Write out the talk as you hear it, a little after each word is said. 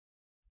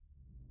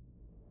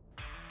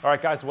All right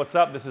guys, what's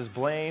up? This is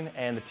Blaine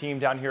and the team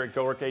down here at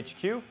GORUCK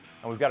HQ, and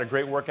we've got a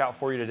great workout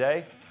for you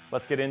today.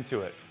 Let's get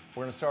into it.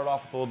 We're gonna start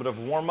off with a little bit of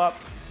warm up.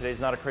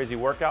 Today's not a crazy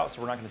workout, so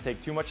we're not gonna take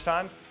too much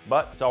time,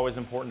 but it's always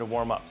important to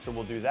warm up. So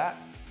we'll do that,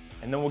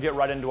 and then we'll get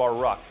right into our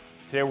ruck.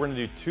 Today we're gonna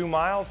do 2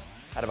 miles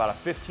at about a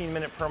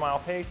 15-minute per mile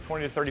pace,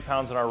 20 to 30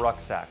 pounds in our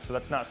rucksack. So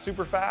that's not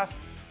super fast,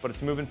 but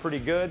it's moving pretty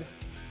good.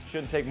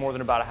 Shouldn't take more than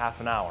about a half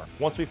an hour.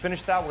 Once we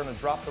finish that, we're gonna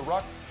drop the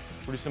rucks.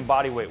 We'll do some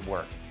body weight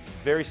work.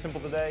 Very simple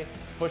today,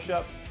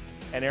 push-ups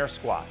and air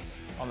squats.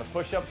 On the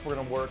push-ups, we're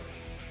gonna work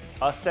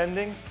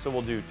ascending, so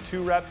we'll do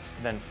 2 reps,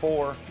 then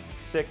 4,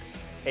 6,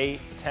 8,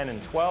 10,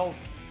 and 12.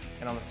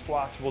 And on the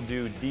squats, we'll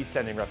do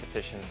descending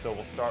repetitions. So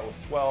we'll start with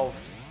 12,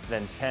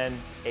 then 10,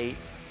 8,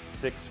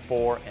 6,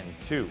 4, and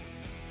 2.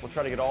 We'll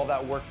try to get all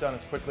that work done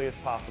as quickly as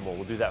possible.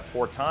 We'll do that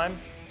 4 times.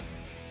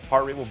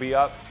 Heart rate will be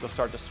up, you'll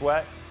start to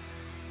sweat,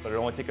 but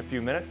it'll only take a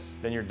few minutes,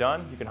 then you're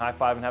done. You can high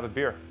five and have a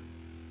beer.